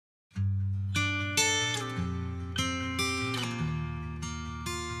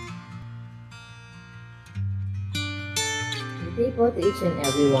Good day po to each and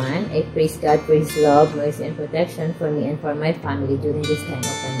everyone. I praise God for His love, mercy, and protection for me and for my family during this time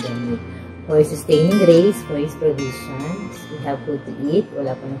of pandemic. For His sustaining grace, for His provisions, we have food to eat,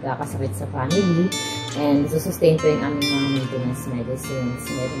 wala po nagkakasakit sa family, and susustain po yung aming mga maintenance medicines.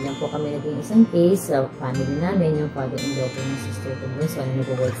 Meron lang po kami naging isang case sa family namin, yung father-in-law po ng sister ko dun, so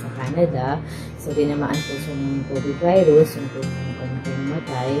nag-work sa Canada. So, dinamaan po siya ng COVID virus, yung po yung kanyang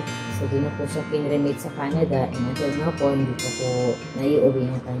matay. So, doon na po siya pinremate sa Canada, and until now po, hindi po naiuwi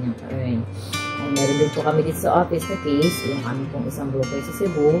yung kanyang earn. And meron din po kami dito sa office na case, yung aming pong isang broker sa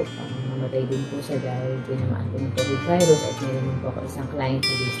Cebu, namatay din po siya dahil dinamaan po ng COVID virus, at meron din po ako isang client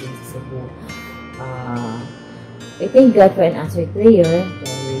na based din sa Cebu. I thank God for an answered prayer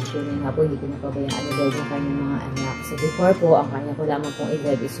dahil tuloy nga po hindi ko napabayaan na dahil yung kanyang mga anak. So before po, ang kanya ko lamang pong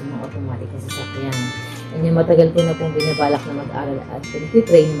i-drive is yung mga automatic na sasakyan. And yung matagal po na pong binabalak na mag-aral at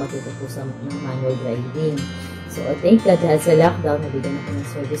pinipray na matuto po sa manual driving. So I thank God dahil sa lockdown, nabigyan ako ng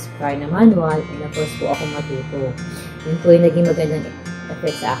service car na manual, and of course po ako matuto. Yun po yung naging magandang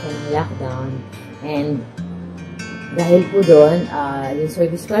effect sa akin ng lockdown. And dahil po doon, yung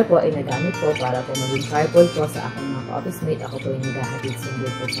service car po ay nagamit ko para po maging carpool po sa aking mga ka-office mate. Ako po yung naghahatid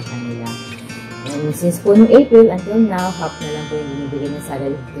sundo po sa kanila. And since po noong April until now, half na lang po yung binibigay ng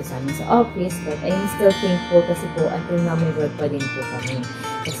salary dito sa amin sa office. But I am still thankful kasi po until now may work pa din po kami.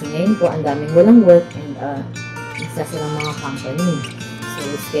 Kasi ngayon po ang daming walang work and isa silang mga company. So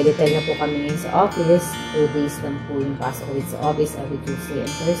skeletal na po kami ngayon sa office. 2 days lang po yung pasok ulit sa office every Tuesday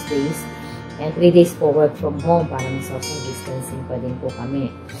and Thursdays. And 3 days po work from home para may social distancing pa din po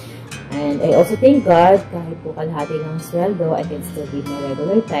kami. And I also thank God, kahit po kalahati ng sweldo, I can still give my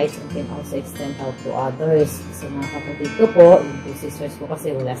regular tithes and can also extend out to others. So mga kapatid ko po, yung 2 sisters ko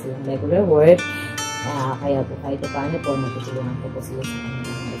kasi wala silang regular work. Kaya po kahit paano po, matutulungan ko po sila sa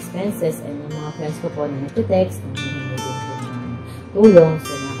kanilang mga expenses. And yung mga friends ko po na nag-text, nangyayari din po ng tulong.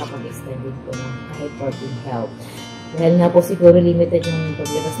 So nakapag-extend din po ng kahit working help. Dahil nga po siguro limited yung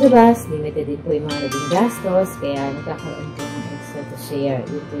paglabas-labas, limited din po yung mga naging gastos, kaya nagkakaroon po ng extra to share.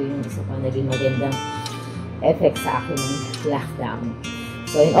 Ito po yung isa pang naging magandang effect sa akin ng lockdown.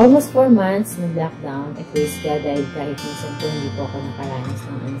 So, in almost 4 months ng lockdown, I praise God dahil kahit minsan po hindi po ako nakaranas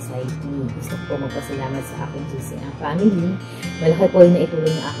ng anxiety. Gusto ko po magpasalamat sa aking GCM family. Malaki po yung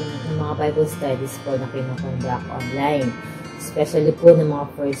naitulong ng akin ng mga Bible studies po na kinukonduct online. Especially po ng mga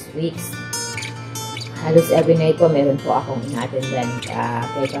first weeks. Halos every night po, meron po akong ina-attendan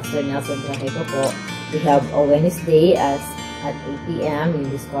kay Pastor Nelson Traheco po. We have a Wednesday at 8 p.m. You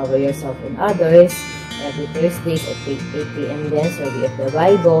discover yourself in others. Every Thursdays at 8 p.m. then, study of the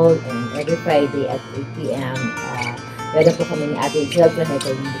Bible. And every Friday at 8 p.m. Meron po kami ni Ate Jill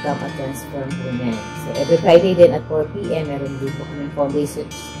Traheco yung Become a Transformed Woman. So every Friday din at 4 p.m. meron din po kami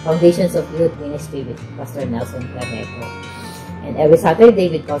Foundations of Youth Ministry with Pastor Nelson Traheco. And every Saturday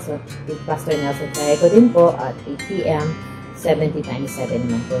with Pastor Nelson Traheco din po at 8 p.m. 70 times 7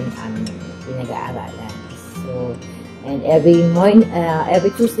 naman po yung aming pinag-aaralan. So, and every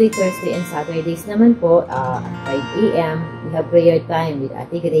Tuesday, Thursday, and Saturdays naman po at 5 a.m. we have prayer time with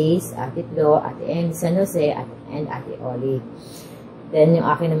Ate Grace, Ate Flo, Ate Anne, San Jose, and Ate Oli. Then yung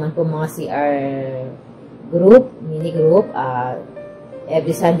akin naman po mga CR group, mini group,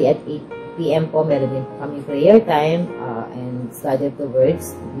 every Sunday at 8 p.m. po, meron din po kami prayer time and study of the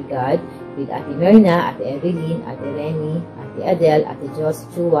words with God with Ate Myrna, Ate Evelyn, Ate Renny, Ate Adele, Ate Jos,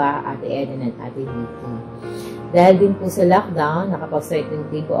 Chua, Ate Eden, and Ate Vicky. Dahil din po sa lockdown, nakapag-start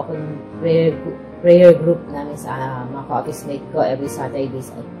din po ako ng prayer group namin sa mga ka-office mate ko every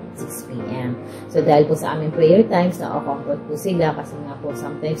Saturdays at 6 p.m. So, dahil po sa aming prayer times, na-comfort po sila kasi nga po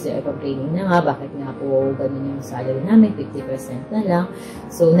sometimes they are complaining na nga, bakit nga po ganun yung salary namin, 50% na lang.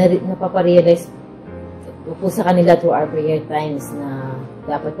 So, napaparealize po sa kanila through our prayer times na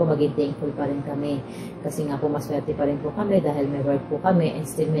dapat po maging thankful pa rin kami. Kasi nga po maswerte pa rin po kami dahil may work po kami and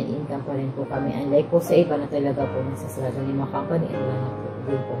still may income pa rin po kami. Unlike po sa iba na talaga po nasasarado ng mga company at wala na po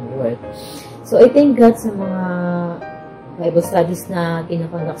din po work. So, I thank God sa mga Bible studies na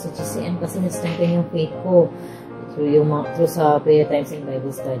kinakonduct sa GCM kasi na-strengthen yung faith ko through sa prayer times and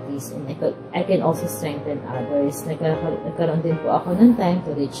Bible studies. And I can also strengthen others. Nagkaroon din po ako ng time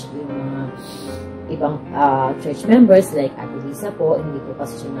to reach yung mga ibang church members like Ate Lisa po. Hindi po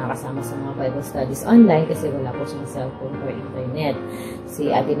kasi siya nakasama sa mga Bible studies online kasi wala po siyang cellphone or internet. Si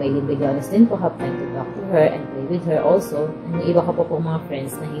Ate Maylin Begones din po, have time to talk to her and play with her also. And yung iba ka po mga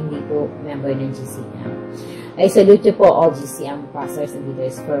friends na hindi po member ng GCM. I salute you po all GCM pastors and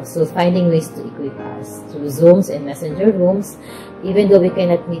leaders for finding ways to equip us through Zooms and messenger rooms. Even though we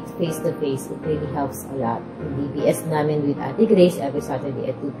cannot meet face-to-face, it really helps a lot. Yung DBS namin with Ate Grace every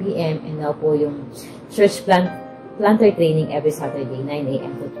Saturday at 2 p.m. And now po yung church plant planter training every Saturday, 9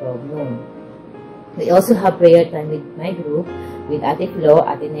 a.m. to 12 noon. We also have prayer time with my group, with Ate Flo,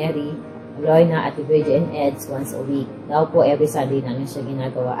 Ate Neri, Lorna, Ate Virgie, and Eds once a week. Now po, every Sunday namin siya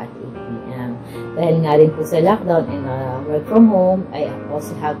ginagawa at 8 p.m. Dahil nga rin po sa lockdown and work from home, I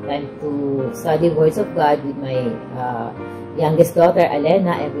also have time to study words of God with my youngest daughter,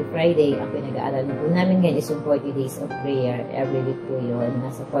 Alena, every Friday. Ang pinag-aaralan po namin ngayon is yung 40 days of prayer. Every week po yun.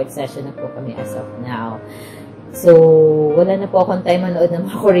 Nasa 4th session na po kami as of now. So, wala na po akong time manood ng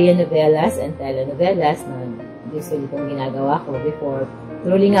mga Korean novelas and telenovelas na usually pong ginagawa ko before.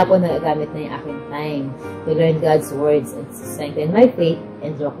 Truly nga po nagagamit na yung aking time to learn God's words and strengthen my faith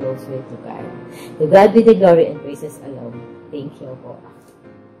and draw closer to God. To God be the glory and praises alone. Thank you po.